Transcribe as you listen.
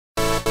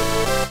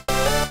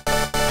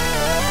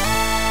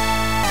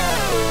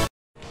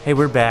Hey,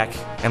 we're back,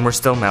 and we're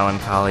still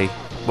melancholy,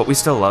 but we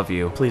still love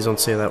you. Please don't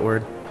say that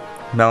word.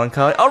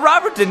 Melancholy? Oh,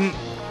 Robert didn't...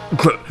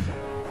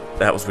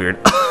 That was weird.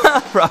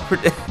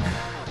 Robert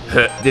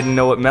didn't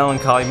know what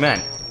melancholy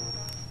meant.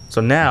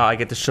 So now I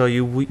get to show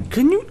you...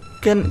 Can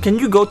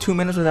you go 2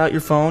 minutes without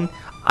your phone?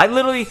 I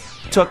literally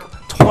took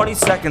 20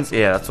 seconds...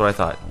 Yeah, that's what I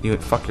thought.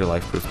 Fuck your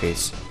life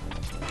briefcase.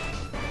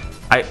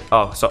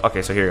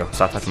 Okay, so here you go.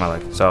 Stop touching my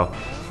leg. So,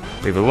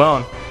 leave it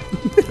alone.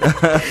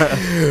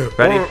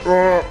 Ready?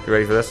 You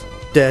ready for this?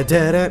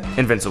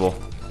 Invincible.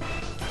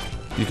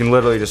 You can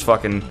literally just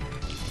fucking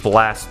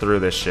blast through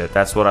this shit.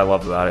 That's what I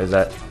love about it, is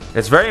that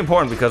it's very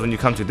important, because when you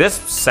come to this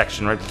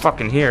section right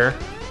fucking here,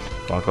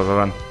 go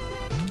on.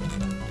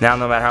 Now,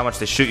 no matter how much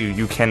they shoot you,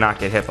 you cannot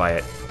get hit by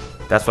it.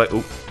 That's why,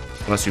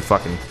 unless you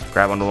fucking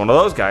grab onto one of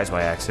those guys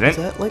by accident.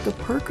 Is that like a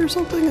perk or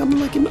something? I'm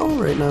like in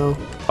awe right now.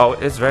 Oh,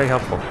 it's very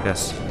helpful,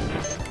 yes.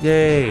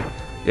 Yay.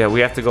 Yeah, we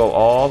have to go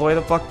all the way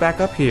the fuck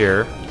back up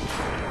here.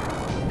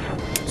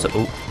 So,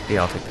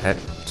 yeah, I'll take that.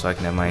 So I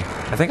can have my...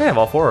 I think I have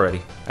all 4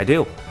 already. I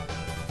do.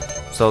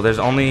 So there's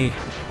only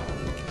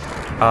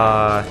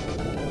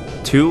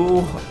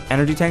 2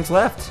 energy tanks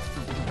left.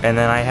 And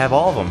then I have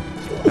all of them.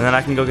 And then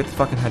I can go get the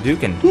fucking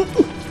Hadouken.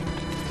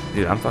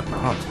 Dude, I'm fucking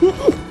pumped. You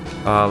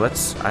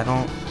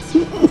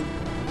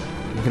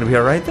gonna be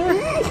alright there?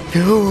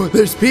 Oh,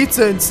 there's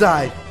pizza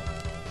inside.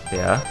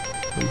 Yeah.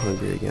 I'm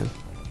hungry again.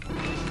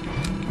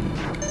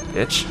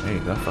 Bitch. There you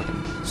go.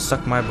 Fucking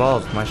suck my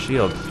balls with my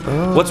shield.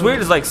 Oh. What's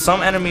weird is, like,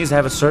 some enemies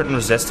have a certain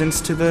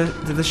resistance to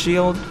the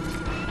shield,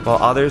 while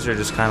others are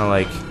just kind of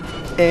like...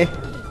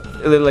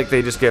 Like,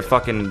 they just get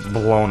fucking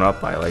blown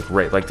up by, like,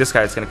 like, this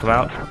guy's gonna come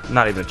out,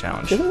 not even a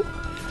challenge. And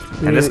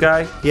this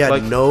guy... He had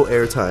like, no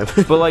airtime.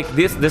 But, like,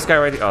 this guy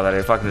right here... Oh, that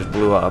it fucking just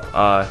blew up.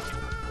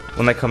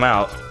 When they come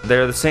out,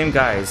 they're the same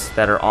guys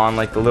that are on,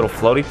 like, the little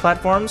floaty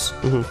platforms,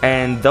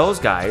 and those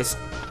guys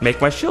make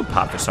my shield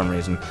pop for some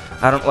reason.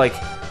 I don't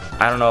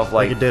know if,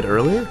 like... it did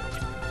earlier?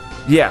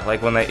 Yeah,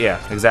 like when they... Yeah,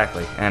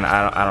 exactly. And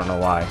I don't know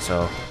why,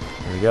 so...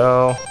 Here we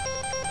go.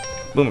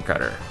 Boomer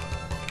cutter.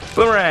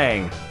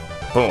 Boomerang!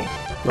 Boom.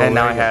 And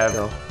now I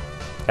have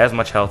as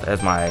much health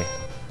as my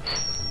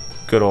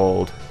good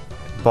old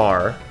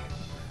bar.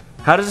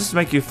 How does this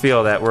make you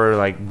feel that we're,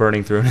 like,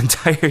 burning through an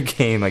entire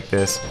game like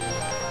this?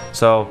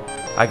 So,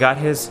 I got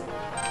his...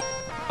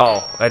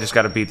 Oh, I just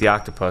gotta beat the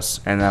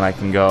octopus, and then I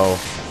can go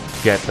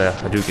get the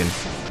Hadouken.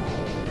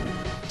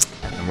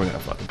 And then we're gonna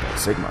fucking play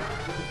Sigma.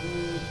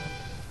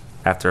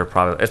 After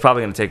it's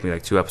probably gonna take me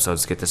like 2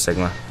 episodes to get to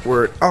Sigma.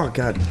 Oh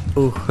god.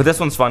 Ooh. But this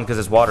one's fun because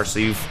it's water, so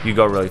you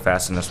go really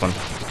fast in this one.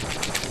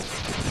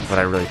 But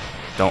I really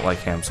don't like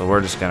him, so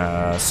we're just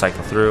gonna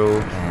cycle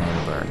through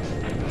and burn.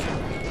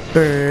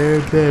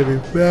 Burn, baby,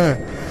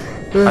 burn.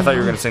 I thought you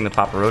were gonna sing the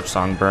Papa Roach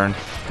song, Burn.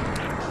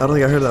 I don't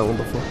think I heard that one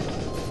before.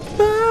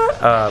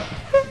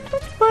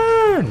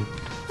 Burn!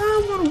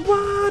 I wanna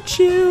watch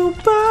you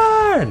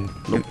burn!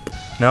 Nope.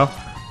 No?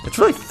 It's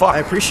really fun. I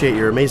appreciate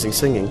your amazing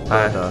singing.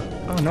 But,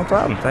 oh, no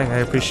problem. I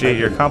appreciate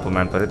your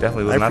compliment, but it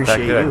definitely was not that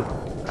good.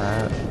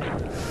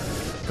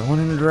 Going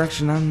in a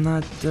direction I'm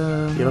not...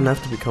 You don't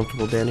have to be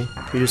comfortable, Danny.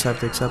 You just have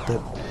to accept it.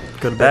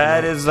 Go to bed.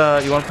 That is,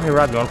 you wanna play,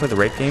 Rob? You wanna play the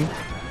rape game?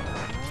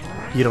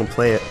 You don't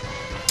play it.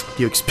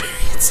 You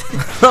experience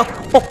it.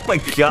 Oh my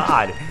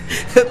god!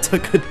 That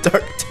took a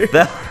dark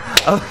turn.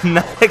 I'm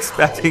not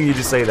expecting you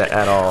to say that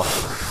at all.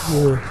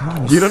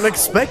 You don't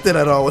expect it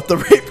at all with the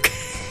rape game.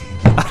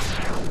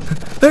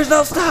 There's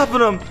no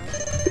stopping him!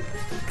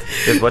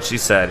 Is what she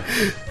said.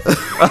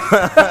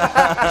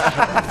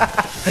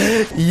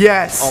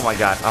 Yes! Oh my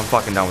god, I'm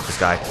fucking done with this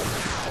guy.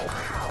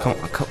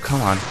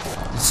 Come on.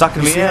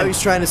 Sucking me in. See how he's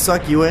trying to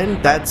suck you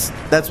in? That's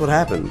what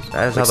happens.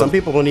 Like, some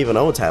people don't even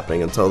know what's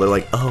happening until they're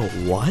like, oh,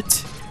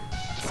 what?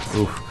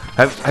 Oof.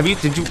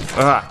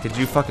 Did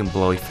you fucking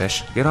blowy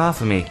fish? Get off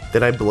of me.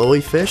 Did I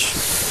blowy fish?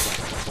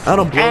 I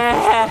don't blow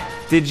fish.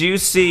 Did you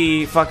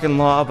see fucking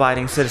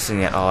law-abiding citizen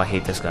yet? Oh, I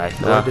hate this guy.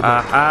 No, I did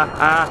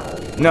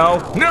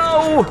not.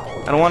 No.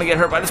 I don't want to get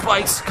hurt by the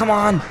spikes. Come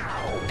on.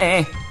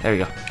 There we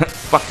go.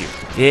 Fuck you.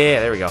 Yeah,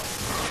 there we go.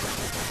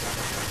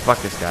 Fuck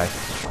this guy.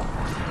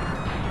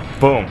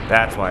 Boom.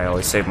 That's why I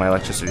always save my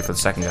electricity for the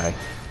second guy.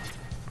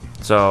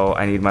 So,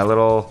 I need my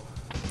little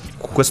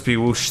wispy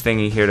whoosh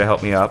thingy here to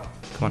help me up.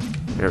 Come on.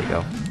 There we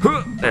go.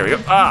 There we go.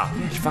 Ah!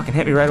 You fucking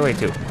hit me right away,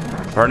 too.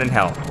 Burn in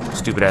hell.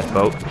 Stupid ass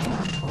boat.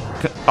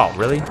 Oh,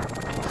 really?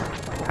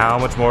 How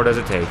much more does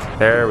it take?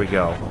 There we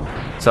go.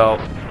 So,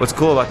 what's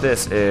cool about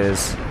this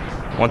is,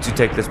 once you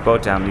take this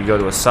boat down, you go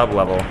to a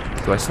sub-level.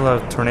 Do I still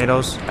have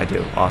tornadoes? I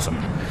do.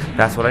 Awesome.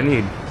 That's what I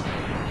need.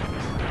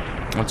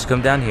 Once you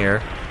come down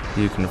here,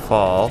 you can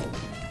fall,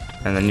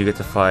 and then you get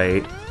to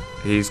fight.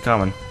 He's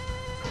coming.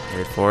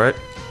 Wait for it.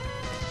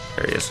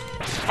 There he is.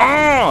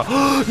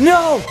 Oh!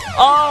 No!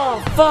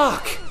 Oh,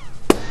 fuck!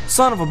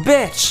 Son of a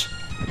bitch!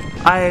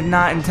 I did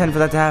not intend for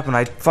that to happen.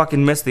 I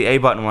fucking missed the A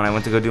button when I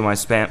went to go do my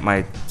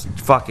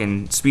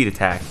fucking speed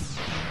attack.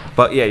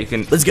 But yeah, you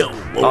can... Let's go.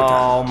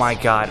 Oh my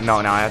god. No,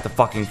 now I have to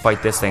fucking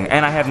fight this thing.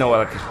 And I have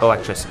no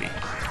electricity.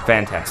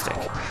 Fantastic.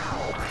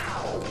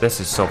 This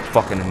is so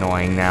fucking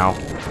annoying now.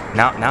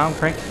 Now I'm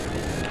cranky.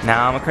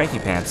 Now I'm a cranky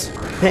pants.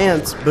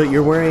 Pants, but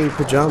you're wearing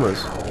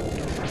pajamas.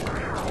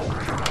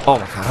 Oh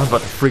my god, I was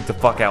about to freak the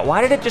fuck out.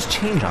 Why did it just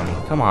change on me?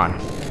 Come on.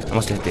 I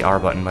must have hit the R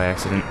button by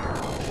accident.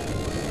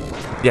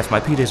 Yes, my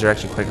PJs are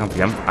actually quite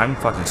comfy. I'm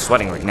fucking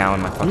sweating right now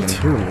in my fucking... Me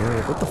too,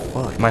 man. What the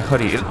fuck? My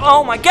hoodie is...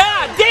 Oh my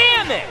god,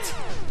 damn it!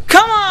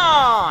 Come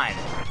on!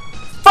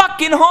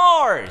 Fucking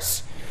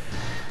whores!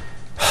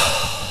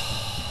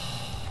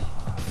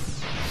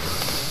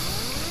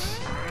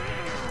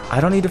 I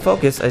don't need to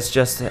focus, it's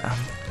just that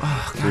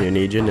oh, God. You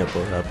need your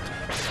nipple up.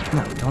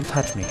 No, don't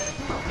touch me.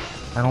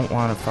 I don't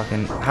want to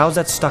fucking... How's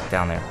that stuck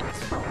down there?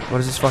 What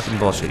is this fucking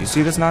bullshit? You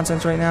see this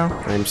nonsense right now?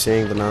 I'm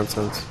seeing the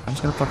nonsense. I'm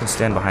just gonna fucking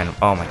stand behind him.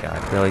 Oh my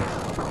god, really?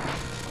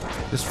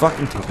 Just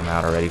fucking take him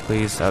out already,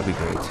 please. That would be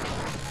great.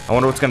 I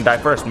wonder what's gonna die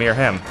first, me or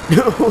him.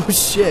 Oh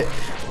shit.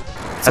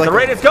 At like the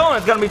rate it's going,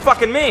 it's gonna be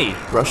fucking me!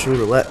 Russian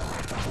roulette.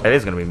 It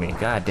is gonna be me.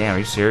 God damn, are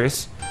you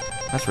serious?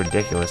 That's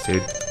ridiculous,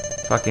 dude.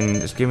 Fucking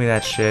just give me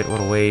that shit.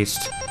 What a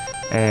waste.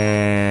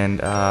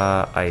 And,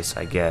 ice,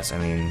 I guess. I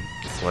mean,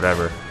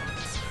 whatever.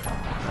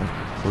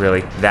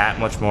 Really? That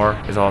much more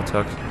is all it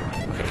took?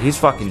 Okay, he's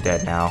fucking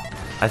dead now.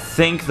 I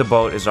think the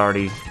boat is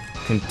already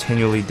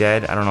continually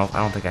dead. I don't know. I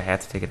don't think I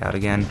have to take it out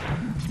again.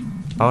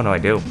 Oh, no, I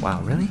do.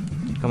 Wow, really?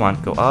 Come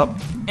on, go up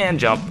and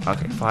jump.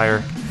 Okay,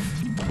 fire.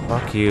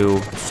 Fuck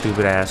you,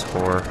 stupid ass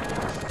whore.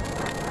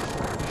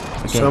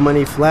 Okay. So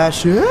many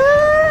flashes.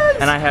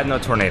 And I had no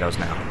tornadoes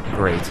now.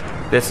 Great.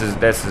 This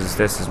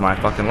is my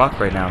fucking luck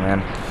right now,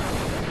 man.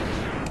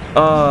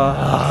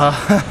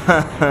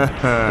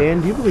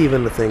 Dan, do you believe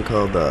in the thing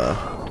called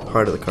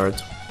Heart of the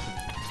Cards?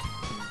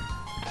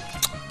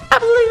 I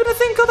believe in a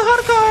thing called the Heart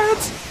of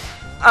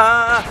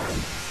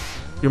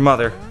Cards. Your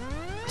mother.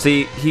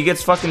 See, he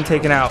gets fucking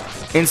taken out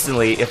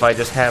instantly if I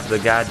just have the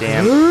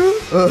goddamn...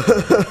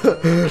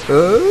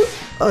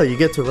 Oh, you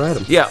get to ride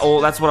him. Yeah,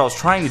 oh, that's what I was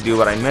trying to do,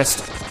 but I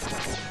missed.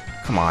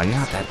 Come on, you're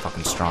not that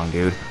fucking strong,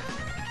 dude.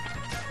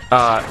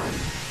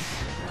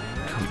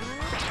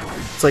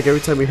 It's like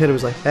every time you hit him,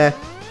 it's like, eh.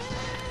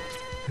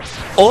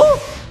 Oh!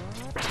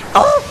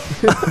 Oh!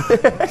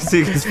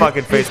 See his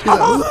fucking face.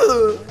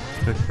 Oh!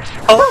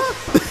 Oh!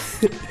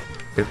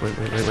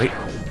 Wait.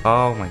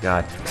 Oh my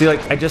god. See,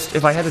 like,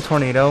 if I had the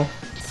tornado, it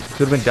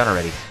would have been done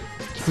already. It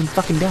would have been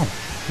fucking done.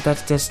 But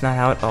that's just not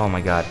how it... Oh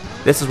my god.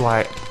 This is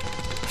why...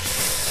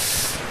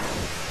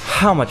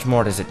 How much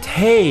more does it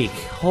take?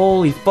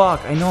 Holy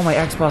fuck. I know my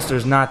X-Buster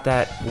is not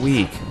that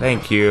weak.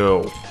 Thank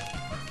you.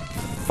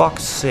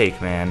 Fuck's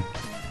sake, man.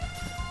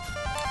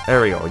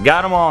 There we go. We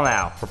got them all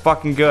now. We're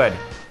fucking good.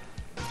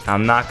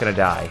 I'm not gonna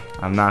die.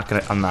 I'm not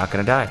gonna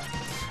die.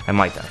 I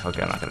might die.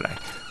 Okay, I'm not gonna die.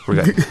 We're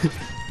good.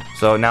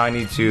 So now I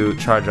need to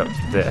charge up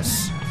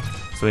this.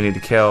 So we need to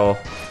kill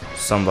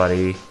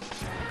somebody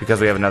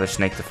because we have another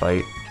snake to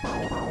fight.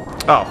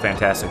 Oh,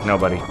 fantastic.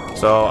 Nobody.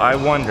 So I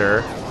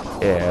wonder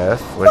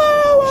if, which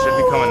should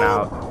be coming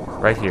out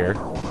right here,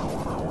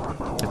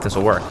 if this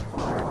will work.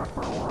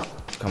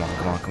 Come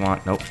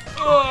on. Nope.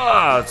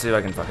 Oh, let's see if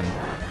I can fucking...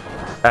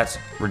 That's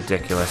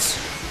ridiculous.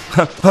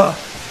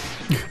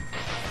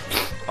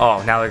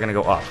 Oh, now they're gonna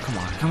go up.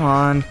 Come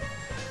on.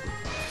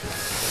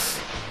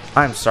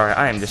 I'm sorry.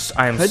 How'd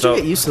you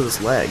get used to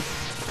this lag?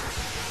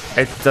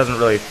 It doesn't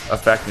really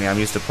affect me. I'm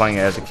used to playing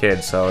it as a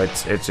kid, so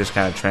it's just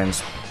kind of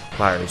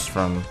transpires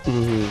from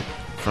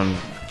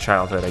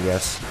childhood, I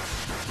guess.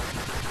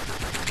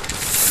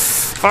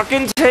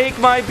 Fucking take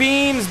my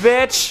beams,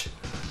 bitch!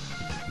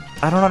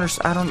 I don't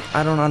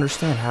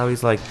understand how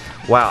he's like...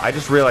 Wow, I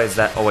just realized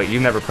that... Oh wait,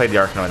 you've never played the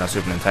Arkanoid on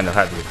Super Nintendo,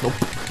 have you? Nope.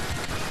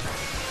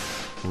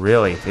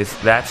 Really? It's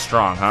that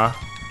strong, huh?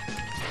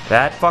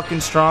 That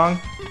fucking strong?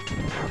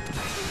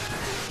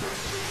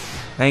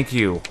 Thank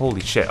you.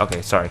 Holy shit.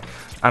 Okay, sorry.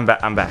 I'm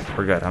back.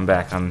 We're good. I'm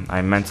back.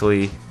 I'm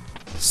mentally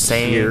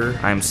sane. Here.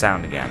 I'm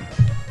sound again.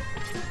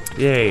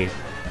 Yay.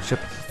 Ship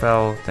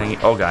fell thingy.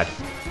 Oh god.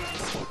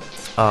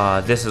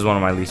 This is one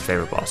of my least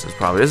favorite bosses,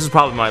 probably. This is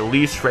probably my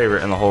least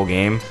favorite in the whole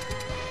game.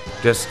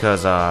 Just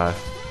because,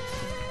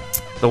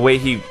 the way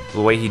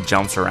he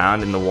jumps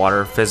around in the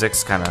water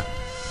physics kind of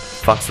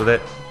fucks with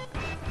it.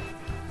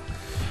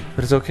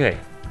 But it's okay.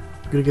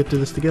 We're gonna get through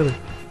this together.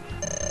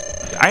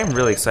 I am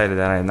really excited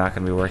that I'm not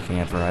going to be working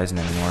at Verizon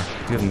anymore.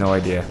 You have no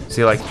idea.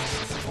 See, like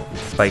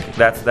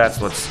that's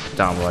what's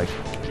dumb. Like,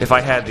 if I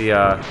had the,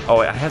 oh,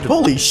 I had the...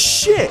 Holy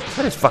shit!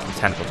 Cut his fucking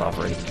tentacles off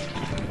already.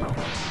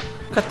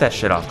 Cut that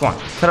shit off. Come on.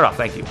 Cut it off.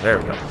 Thank you. There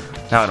we go.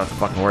 Now I don't have to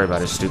fucking worry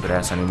about his stupid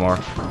ass anymore.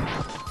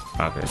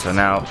 Okay, so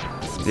now,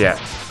 yeah.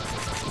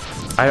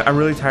 I'm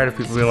really tired of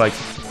people being like,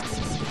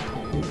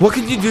 what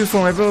can you do for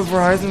me? I've been with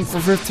Verizon for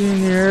 15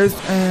 years,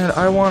 and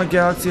I want a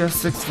Galaxy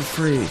S6 for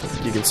free.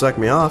 You can suck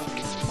me off,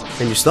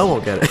 and you still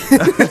won't get it.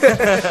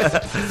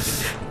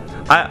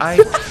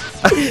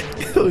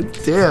 Oh,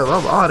 damn,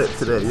 I'm on it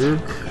today,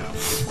 dude.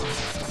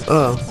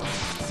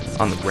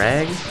 On the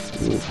rag?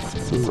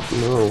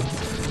 No.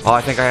 Oh,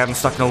 I think I have him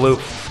stuck in a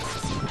loop.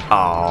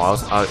 Oh,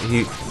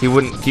 he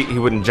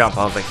wouldn't jump.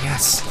 I was like,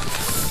 yes.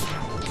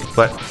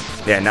 But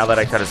yeah, now that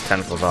I cut his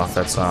tentacles off,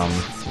 that's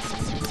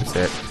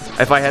That's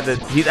it. If I had to,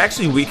 he's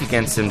actually weak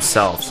against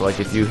himself. So like,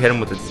 if you hit him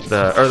with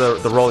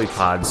the roly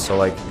pods, so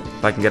like,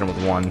 if I can get him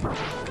with one,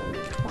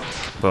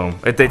 boom.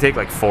 They take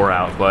like 4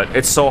 out, but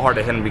it's so hard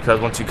to hit him because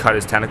once you cut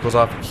his tentacles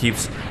off, he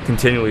keeps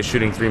continually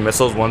shooting 3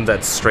 missiles, one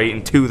that's straight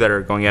and 2 that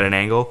are going at an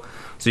angle.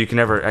 So you can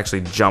never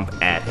actually jump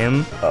at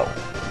him. Oh.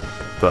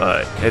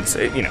 But it's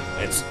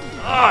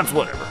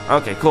whatever.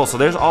 Okay, cool. So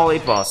there's all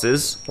 8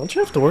 bosses. Don't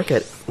you have to work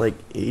at like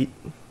 8?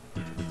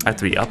 I have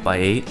to be up by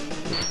 8.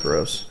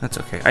 Gross. That's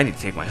okay. I need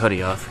to take my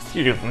hoodie off.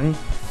 You do me.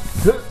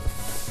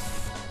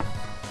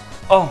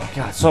 Oh my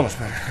god, so much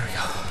better. Here we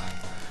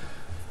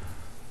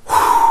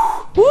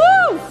go.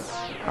 Woo!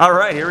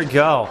 Alright, here we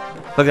go.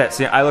 Look at that.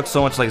 See, I look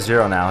so much like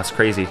Zero now. It's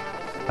crazy.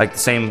 Like the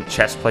same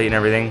chest plate and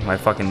everything. My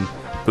fucking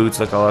boots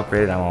look all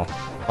upgraded. I'm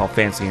all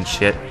fancy and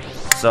shit.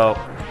 So,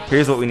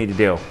 here's what we need to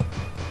do.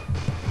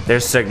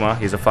 There's Sigma.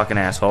 He's a fucking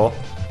asshole.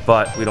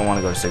 But we don't want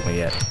to go to Sigma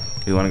yet.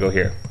 We want to go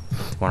here.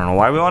 Want to know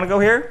why we want to go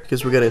here?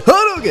 Because we're getting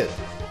Hadouken!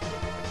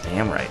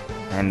 Damn right.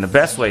 And the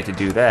best way to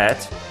do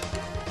that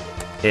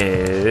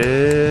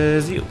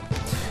is you.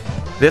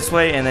 This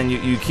way, and then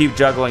you keep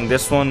juggling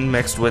this one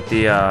mixed with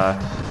the,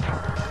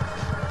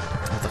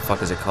 what the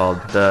fuck is it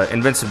called? The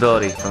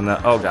invincibility from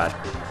the, oh god.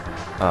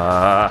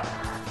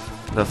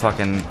 The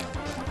fucking,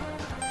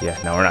 yeah,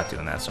 no, we're not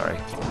doing that, sorry.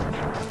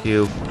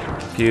 Pew,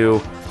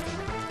 pew.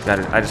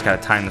 I just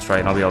gotta time this right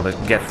and I'll be able to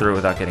get through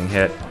without getting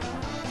hit.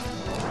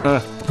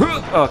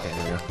 Okay,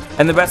 there we go.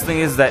 And the best thing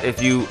is that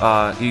if you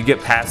you get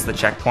past the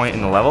checkpoint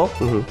in the level,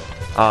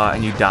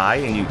 and you die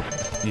and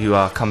you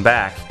come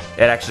back,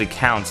 it actually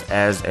counts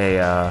as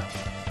a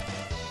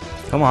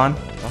come on,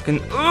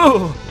 fucking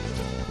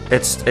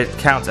it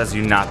counts as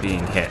you not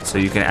being hit, so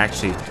you can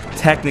actually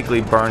technically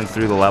burn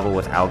through the level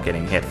without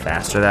getting hit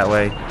faster that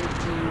way.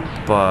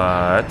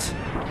 But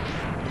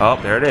oh,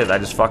 there it is. I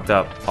just fucked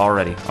up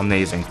already.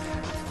 Amazing.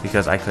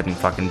 Because I couldn't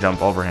fucking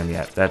jump over him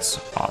yet. That's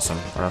awesome.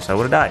 Or else I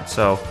would have died.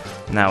 So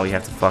now we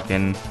have to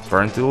fucking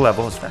burn through the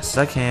level as fast as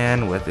I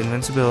can with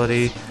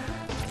invincibility.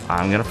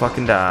 I'm gonna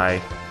fucking die.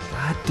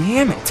 God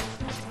damn it.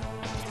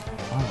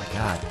 Oh my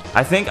god.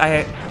 I think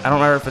I don't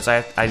remember if it's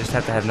I just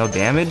have to have no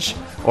damage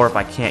or if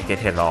I can't get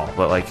hit at all.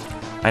 But like,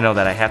 I know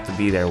that I have to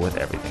be there with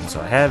everything.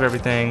 So I have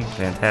everything.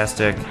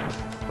 Fantastic.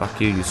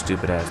 Fuck you, you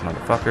stupid ass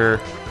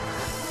motherfucker.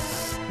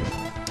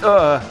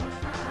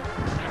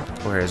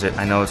 Where is it?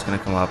 I know it's gonna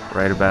come up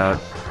right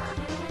about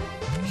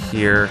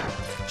here.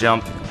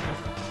 Jump.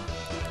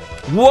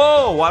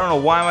 Whoa! I don't know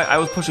why I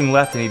was pushing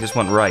left and he just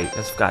went right.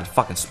 That's God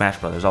fucking Smash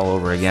Brothers all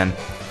over again.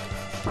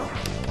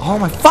 Oh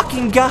my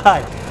fucking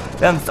god!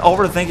 I'm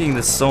overthinking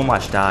this so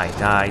much. Die,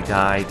 die,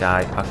 die,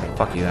 die. Okay,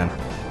 fuck you then.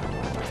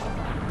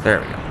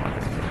 There we go.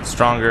 Okay.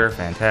 Stronger,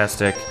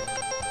 fantastic.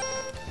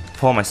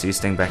 Pull my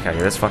C-Sting back out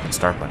here. This fucking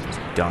start button is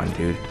done,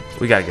 dude.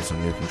 We gotta get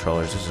some new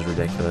controllers. This is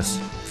ridiculous.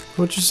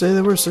 What'd you say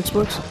they were,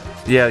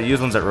 $6? Yeah, the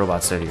used ones at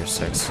Robot City are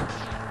 6.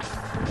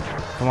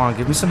 Come on,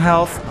 give me some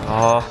health.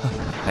 Oh,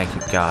 thank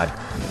you, God.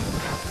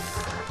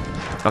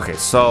 Okay,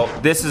 so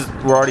this is,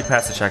 we're already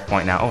past the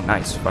checkpoint now. Oh,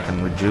 nice.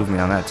 Fucking rejuve me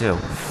on that, too.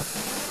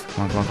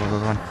 Come on, come on, come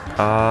on,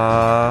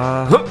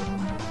 come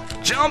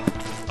on. Jump!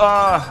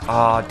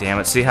 Oh, damn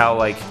it. See how,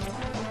 like,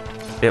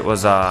 it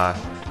was, fuck,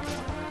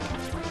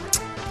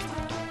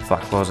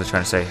 what was I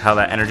trying to say? How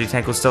that energy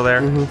tank was still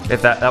there?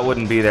 If that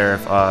wouldn't be there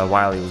if,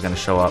 Wily was gonna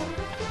show up.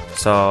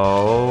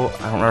 So,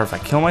 I don't remember if I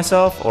kill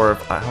myself or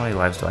if, how many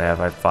lives do I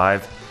have? I have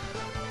 5.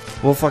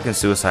 We'll fucking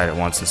suicide it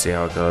once and see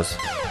how it goes.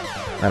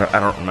 I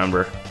don't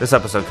remember. This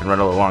episode can run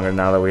a little longer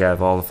now that we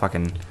have all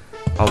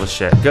the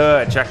shit.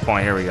 Good,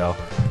 checkpoint, here we go.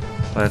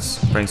 Let's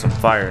bring some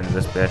fire into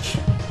this bitch.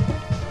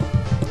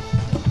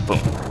 Boom.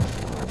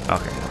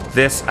 Okay.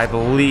 This, I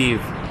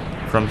believe,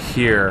 from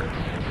here,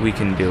 we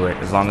can do it,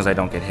 as long as I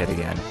don't get hit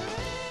again.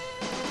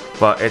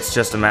 But it's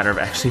just a matter of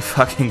actually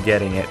fucking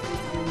getting it.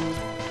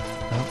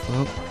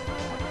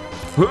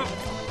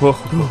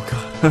 Oh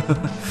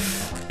god.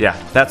 Yeah,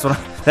 that's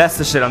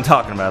the shit I'm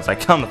talking about. It's like,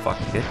 come the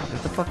fucking get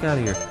the fuck out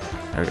of here.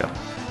 There we go.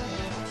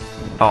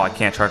 Oh, I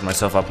can't charge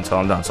myself up until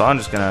I'm done, so I'm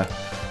just gonna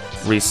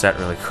reset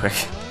really quick.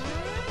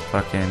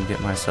 Fucking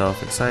get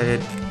myself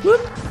excited.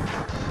 Whoop.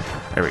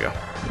 There we go.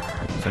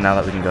 So now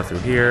that we can go through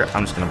here,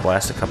 I'm just gonna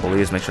blast a couple of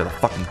these, make sure the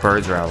fucking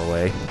birds are out of the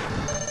way.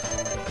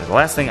 The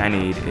last thing I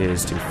need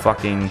is to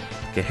fucking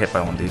get hit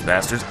by one of these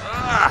bastards.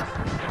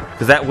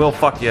 Because that will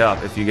fuck you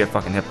up if you get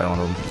fucking hit by one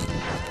of them.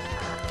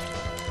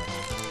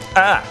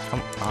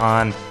 Come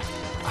on.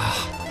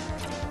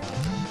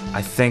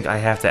 I think I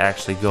have to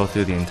actually go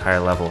through the entire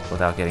level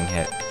without getting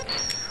hit.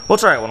 We'll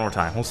try it one more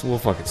time. We'll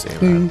fucking see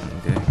about it.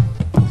 Okay.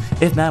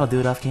 If not, I'll do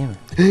it off camera.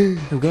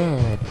 Oh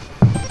god.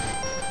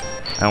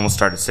 I almost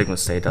started Sigma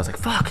stage. I was like,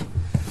 fuck.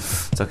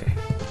 It's okay.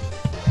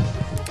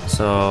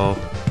 So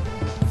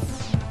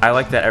I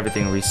like that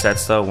everything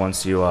resets though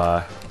once you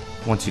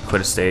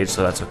quit a stage,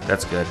 so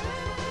that's good.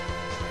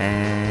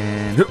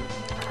 And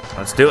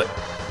let's do it.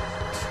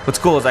 What's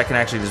cool is I can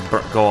actually just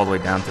go all the way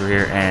down through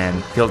here,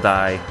 and he'll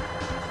die.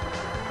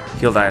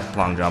 He'll die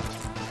long jump.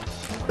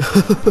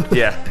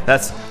 Yeah,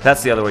 that's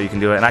the other way you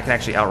can do it, and I can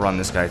actually outrun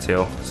this guy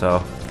too.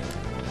 So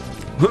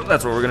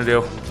That's what we're gonna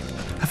do.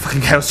 That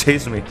fucking guy was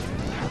chasing me.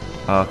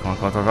 Oh, come on,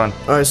 come on, come on, come on.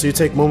 Alright, so you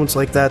take moments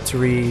like that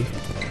to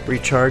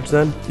recharge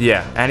then?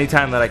 Yeah,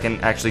 anytime that I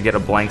can actually get a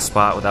blank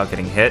spot without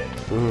getting hit.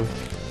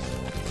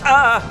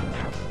 Ah!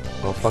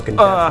 Oh, fucking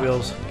death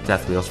wheels.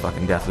 Death wheels,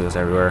 fucking death wheels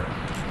everywhere.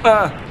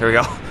 Here we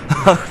go.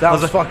 That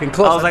was fucking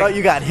close. I thought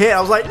you got hit. I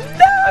was like, no!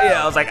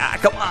 Yeah, I was like, ah,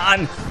 come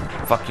on!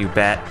 Fuck you,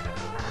 bat.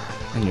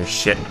 And your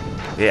shit.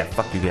 Yeah,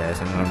 fuck you guys.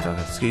 I know what I'm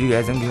talking. Screw you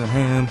guys, I'm going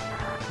home.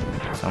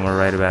 Somewhere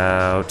right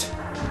about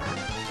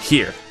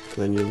here.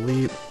 Then you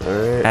leap.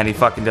 Alright. And he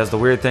fucking does the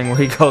weird thing where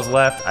he goes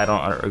left.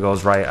 Or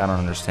goes right. I don't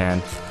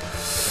understand.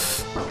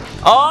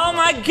 Oh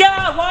my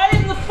god! Why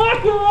isn't the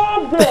fucking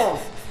log there?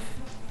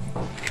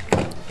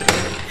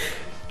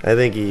 I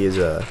think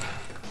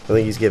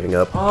he's giving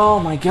up. Oh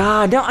my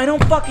god! No, I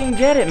don't fucking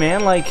get it,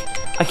 man. Like,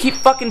 I keep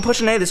fucking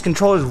pushing A. This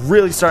controller's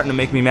really starting to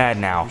make me mad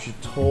now. You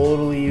should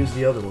totally use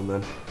the other one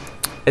then.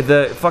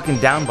 The fucking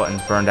down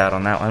button's burned out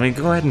on that one. I mean,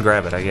 go ahead and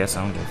grab it, I guess.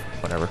 I don't give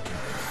whatever.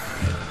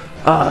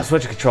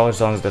 Switch a controller as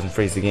long as it doesn't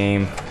freeze the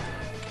game.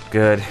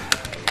 Good.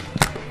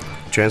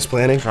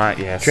 Transplanting? Try it,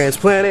 yes.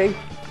 Transplanting!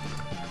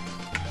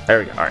 There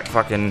we go. Alright,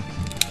 fucking...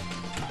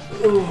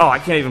 Oh, I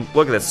can't even...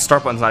 Look at this. The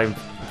start button's not even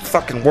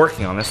fucking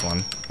working on this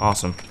one.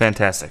 Awesome.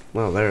 Fantastic.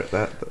 Well, there...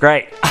 that.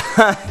 Great.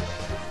 Okay,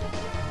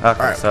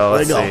 right, so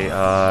let's see.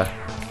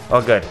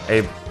 Oh, good.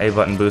 A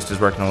button boost is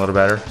working a little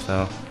better,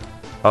 so...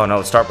 Oh, no,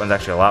 the start button's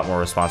actually a lot more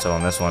responsive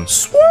on this one.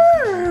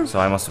 Swerve! So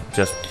I must have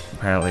just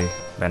apparently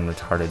been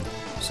retarded.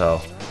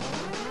 So...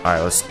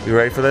 Alright, you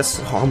ready for this?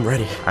 Oh, I'm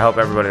ready. I hope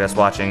everybody that's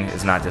watching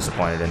is not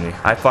disappointed in me.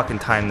 I fucking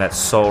timed that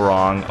so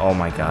wrong. Oh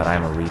my god,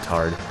 I'm a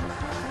retard.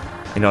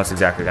 You know what's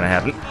exactly gonna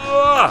happen.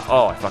 Ugh!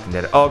 Oh, I fucking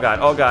did it. Oh god,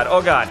 oh god,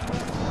 oh god.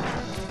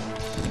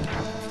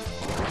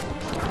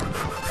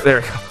 There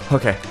we go.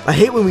 Okay. I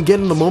hate when we get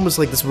into moments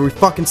like this where we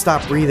fucking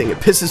stop breathing. It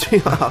pisses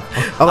me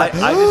off. I'm like,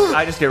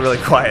 I just get really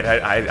quiet.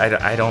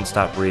 I don't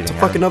stop breathing. It's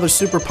fucking another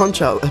Super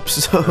Punch-Out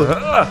episode.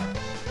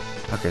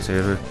 Okay, so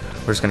we're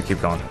just gonna keep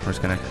going. We're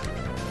just gonna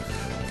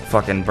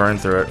fucking burn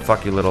through it.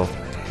 Fuck you, little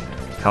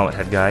helmet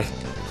head guy.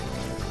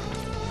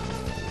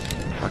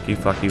 Fuck you,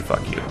 fuck you,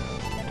 fuck you.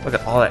 Look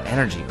at all that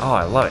energy. Oh,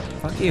 I love it.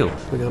 Fuck you.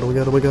 Oh my god, oh my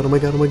god, oh my god, oh my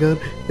god, oh my god.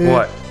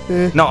 What?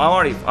 No,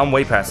 I'm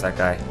way past that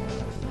guy.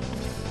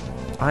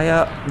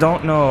 I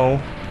don't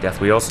know. Death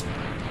wheels.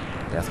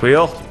 Death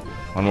wheel.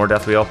 One more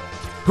death wheel.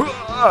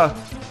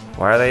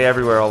 Why are they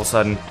everywhere all of a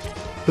sudden?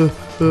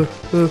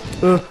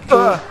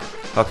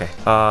 Okay.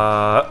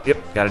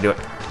 Yep, gotta do it.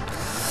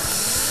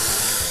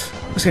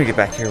 I'm just gonna get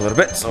back here a little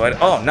bit. So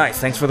oh, nice.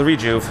 Thanks for the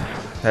rejuve.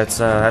 That's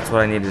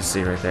what I needed to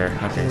see right there.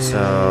 Okay, so.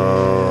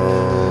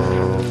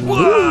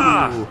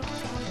 Whoa!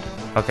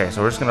 Okay,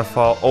 so we're just gonna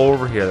fall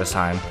over here this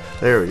time.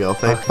 There we go.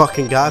 Thank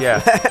fucking God. Yeah.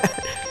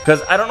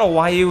 Because I don't know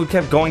why you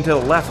kept going to the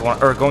left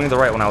or going to the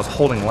right when I was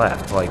holding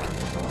left. Like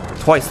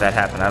twice that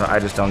happened. I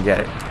just don't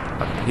get it.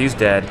 Okay, he's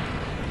dead.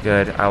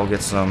 Good. I will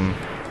get some.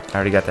 I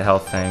already got the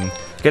health thing.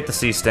 Get the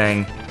C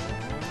sting.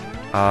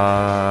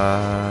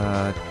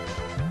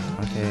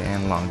 Okay,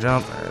 and long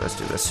jump. Alright, let's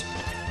do this.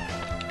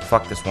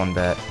 Fuck this one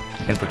bat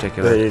in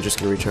particular. Then you're just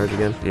gonna recharge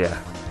again? Yeah.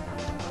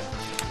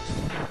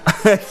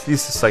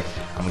 He's just like,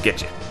 I'm gonna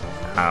get you.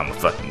 I'm gonna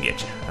fucking get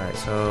you. Alright,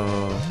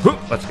 so.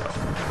 Let's go.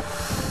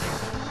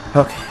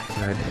 Okay,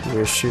 good. You're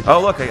gonna shoot.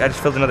 Oh, look, I just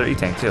filled another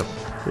E-tank too.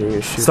 You're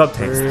gonna shoot.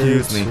 Sub-tank,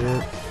 excuse me.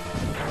 Yeah.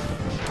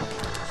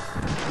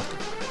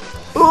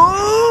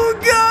 Oh,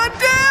 god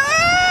damn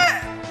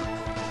it!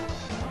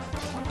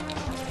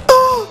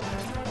 Oh!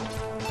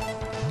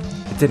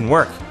 It didn't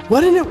work. Why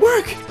didn't it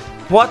work?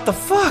 What the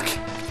fuck?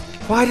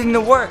 Why didn't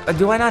it work?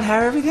 Do I not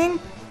have everything?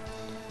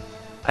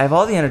 I have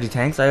all the energy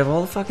tanks. I have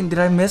all the fucking... Did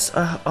I miss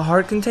a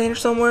heart container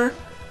somewhere?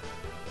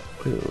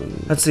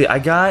 Let's see. I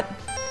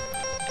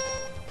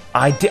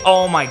did...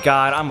 Oh my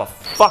god. I'm a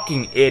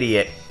fucking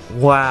idiot.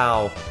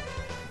 Wow.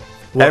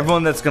 What?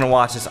 Everyone that's gonna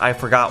watch this, I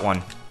forgot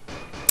one.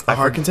 A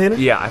heart container?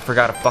 Yeah, I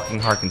forgot a fucking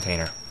heart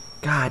container.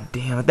 God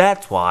damn it.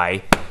 That's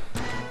why.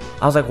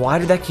 I was like, why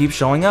did that keep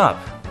showing up?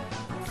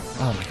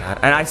 Oh my god.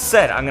 And I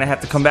said I'm gonna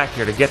have to come back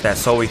here to get that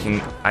so we can...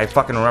 I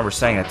fucking remember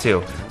saying that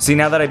too. See,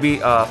 now that I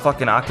beat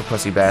fucking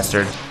Octopussy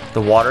Bastard,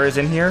 the water is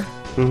in here.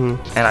 Mm-hmm.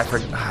 And I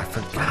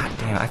forgot.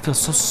 Damn, I feel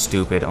so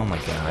stupid. Oh my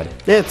god.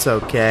 It's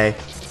okay.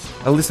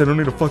 At least I don't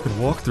need a fucking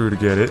walkthrough to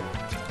get it.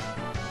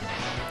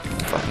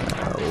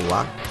 Fucking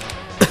lock.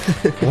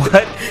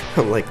 What?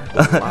 I'm like,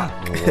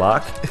 lock.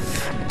 Lock?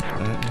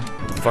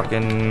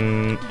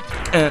 Fucking...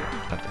 Okay.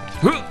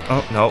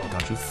 Oh, no.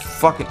 Don't you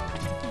fucking...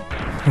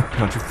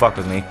 Don't you fuck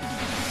with me.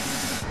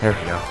 There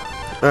we go.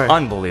 Right.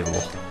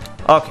 Unbelievable.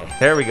 Okay,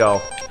 there we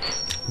go.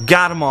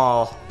 Got them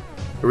all.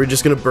 Are we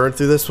just gonna burn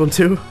through this one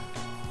too?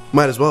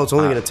 Might as well. It's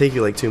only gonna take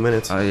you like 2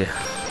 minutes. Oh, yeah.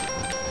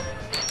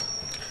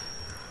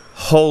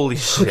 Holy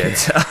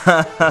shit.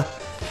 Okay.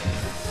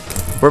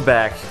 We're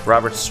back.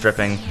 Robert's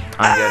stripping.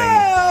 I'm getting...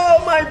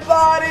 Oh, my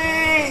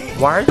body!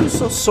 Why are you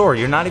so sore?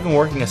 You're not even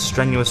working a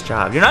strenuous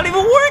job. You're not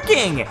even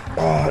working!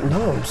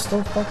 No, I'm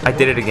still fucking I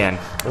did it again.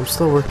 I'm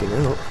still working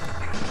out.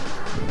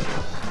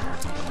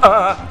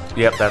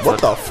 Yep, that's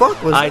what the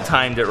fuck was I that?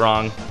 timed it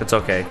wrong. It's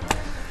okay.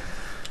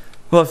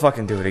 We'll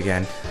fucking do it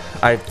again.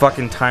 I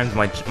fucking timed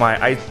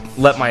I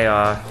let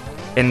my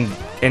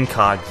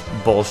incog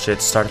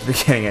bullshit start at the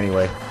beginning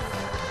anyway.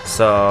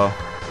 So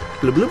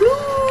Blah, blah,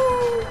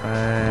 blah.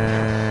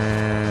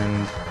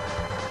 and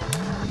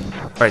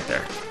right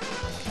there.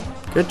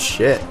 Good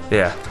shit.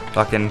 Yeah,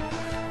 fucking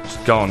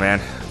just going, man.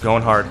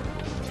 Going hard.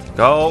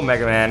 Go,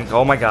 Mega Man.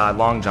 Oh my god,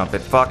 long jump it.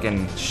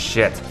 Fucking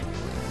shit.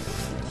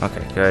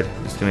 Okay, good.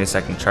 Just give me a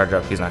second to charge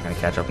up. He's not gonna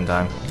catch up in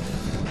time.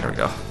 There we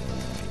go.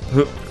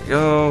 Whoop,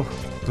 go.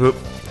 Whoop.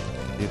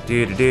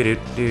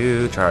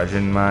 Do.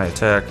 Charging my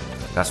attack.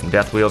 Got some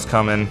death wheels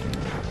coming.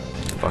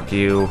 Fuck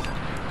you.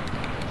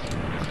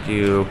 Fuck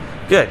you.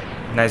 Good.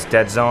 Nice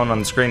dead zone on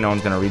the screen. No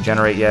one's gonna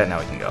regenerate yet. Now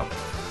we can go.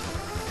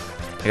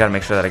 I gotta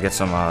make sure that I get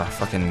some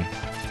fucking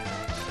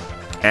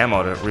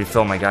ammo to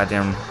refill my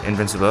goddamn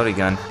invincibility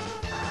gun.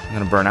 I'm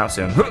gonna burn out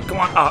soon. Come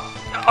on.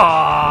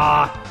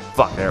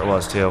 Fuck, there it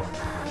was too.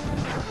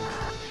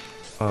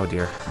 Oh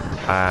dear.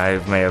 I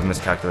may have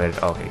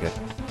miscalculated. Okay, good.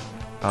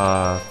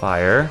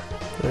 Fire.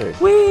 Hey.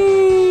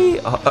 Whee!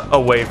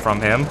 Away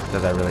from him,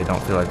 because I really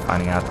don't feel like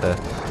finding out the...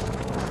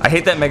 I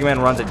hate that Mega Man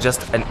runs at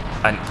just an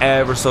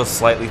ever so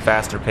slightly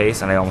faster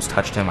pace, and I almost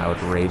touched him. I would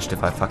have raged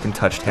if I fucking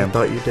touched him. I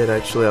thought you did,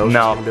 actually. I was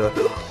no. just gonna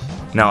be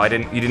like... No, I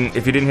didn't. You didn't.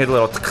 If you didn't hit a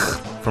little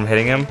from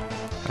hitting him...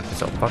 Okay,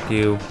 so fuck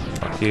you.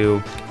 Fuck you.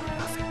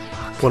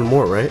 One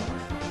more, right?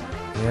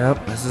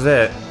 Yep, this is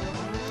it.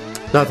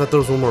 No, I thought there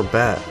was one more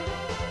bat.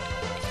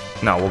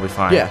 No, we'll be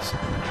fine. Yes.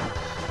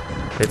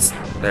 It's...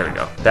 There we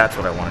go. That's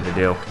what I wanted to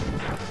do.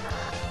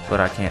 But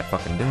I can't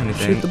fucking do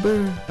anything. Shoot the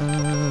bird.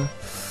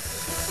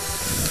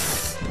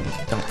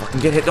 Don't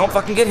fucking get hit. Don't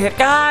fucking get hit.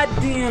 God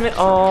damn it.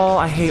 Oh,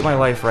 I hate my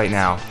life right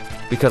now.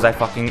 Because I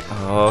fucking...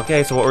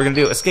 Okay, so what we're gonna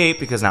do, escape,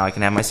 because now I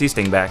can have my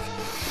C-Sting back.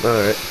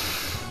 Alright.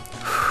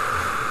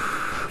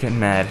 Getting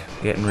mad.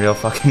 Getting real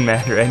fucking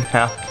mad right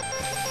now.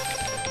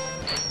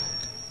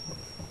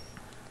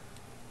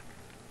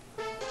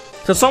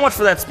 So much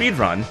for that speed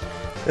run.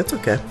 It's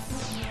okay.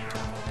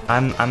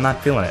 I'm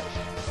not feeling it.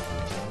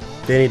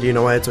 Danny, do you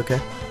know why it's okay?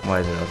 Why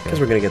is it okay? Because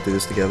we're gonna get through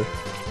this together.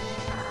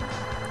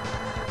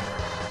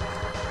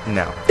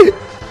 No.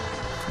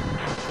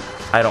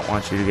 I don't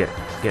want you to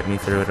get me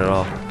through it at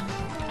all.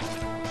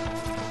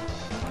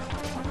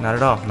 Not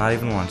at all. Not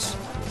even once.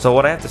 So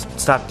what I have to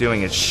stop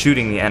doing is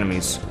shooting the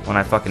enemies when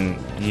I fucking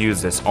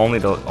use this, only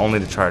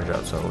to charge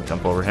up. So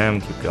jump over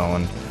him, keep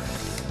going.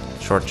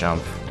 Short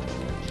jump.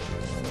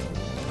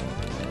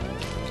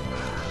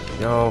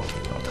 Go.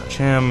 Don't touch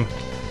him.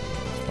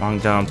 Long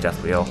jump,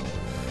 death wheel.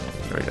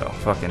 There we go.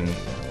 Fucking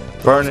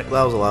burn it.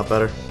 That was a lot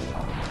better.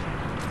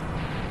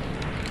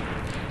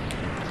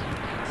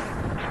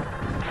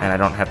 And I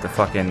don't have to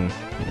fucking...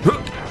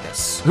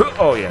 Yes.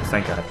 Oh, yes,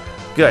 thank God.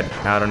 Good.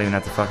 Now I don't even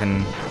have to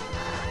fucking...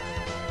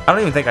 I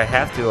don't even think I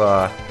have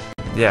to,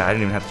 Yeah, I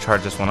didn't even have to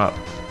charge this one up.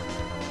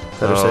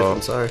 Better safe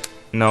than sorry.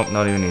 Nope,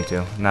 don't even need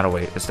to. Not a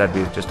waste. That'd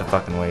be just a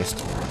fucking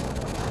waste.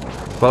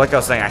 But like I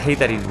was saying, I hate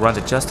that he runs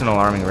at just an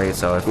alarming rate,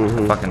 so if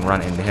I fucking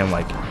run into him,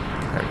 like...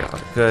 There we go.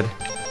 Okay, good.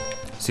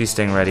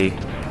 C-Sting ready.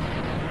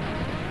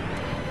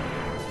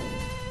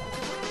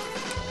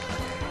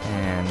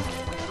 And...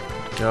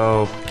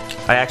 Go.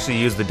 I actually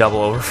used the double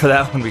over for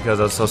that one because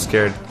I was so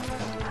scared.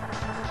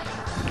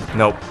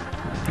 Nope.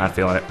 Not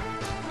feeling it.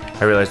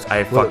 I realized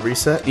I fucked... Will it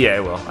reset? Yeah,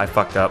 it will. I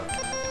fucked up.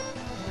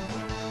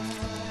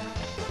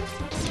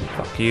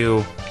 Fuck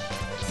you.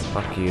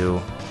 Fuck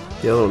you.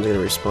 The other one's gonna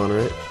respawn,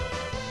 right?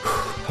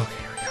 Okay,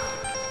 here we go.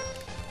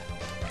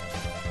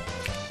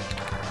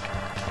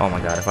 Oh my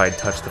god, if I had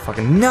touched the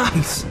fucking...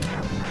 Nice!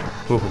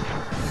 Ooh.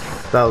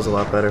 That was a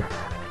lot better.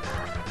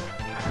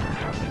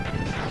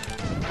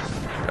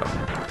 Go.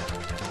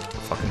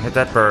 Fucking hit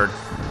that bird.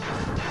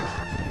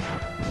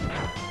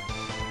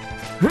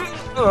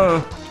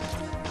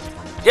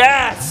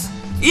 Yes!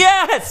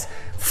 Yes!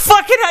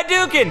 Fucking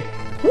Hadouken!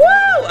 Woo!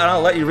 And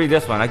I'll let you read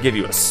this one. I'll give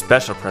you a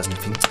special present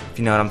if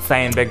you know what I'm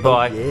saying, big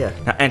boy. Oh, yeah.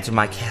 Now enter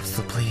my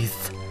capsule,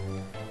 please.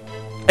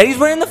 And he's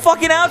wearing the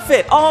fucking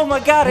outfit! Oh my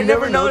god, I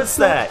never noticed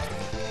that!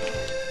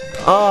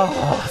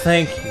 Oh,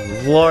 thank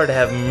you. Lord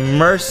have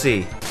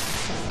mercy.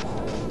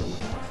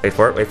 Wait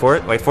for it, wait for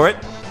it, wait for it.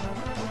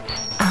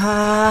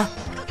 Yes,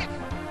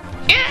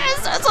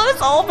 that's what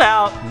it's all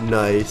about.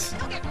 Nice.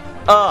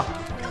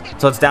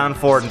 So it's down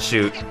forward and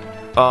shoot.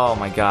 Oh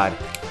my god.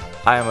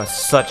 I am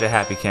such a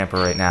happy camper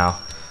right now.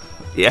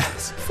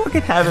 Yes,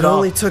 fucking have it all. It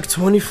only took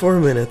 24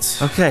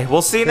 minutes. Okay,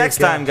 we'll see you next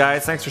time,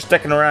 guys. Thanks for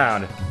sticking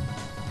around.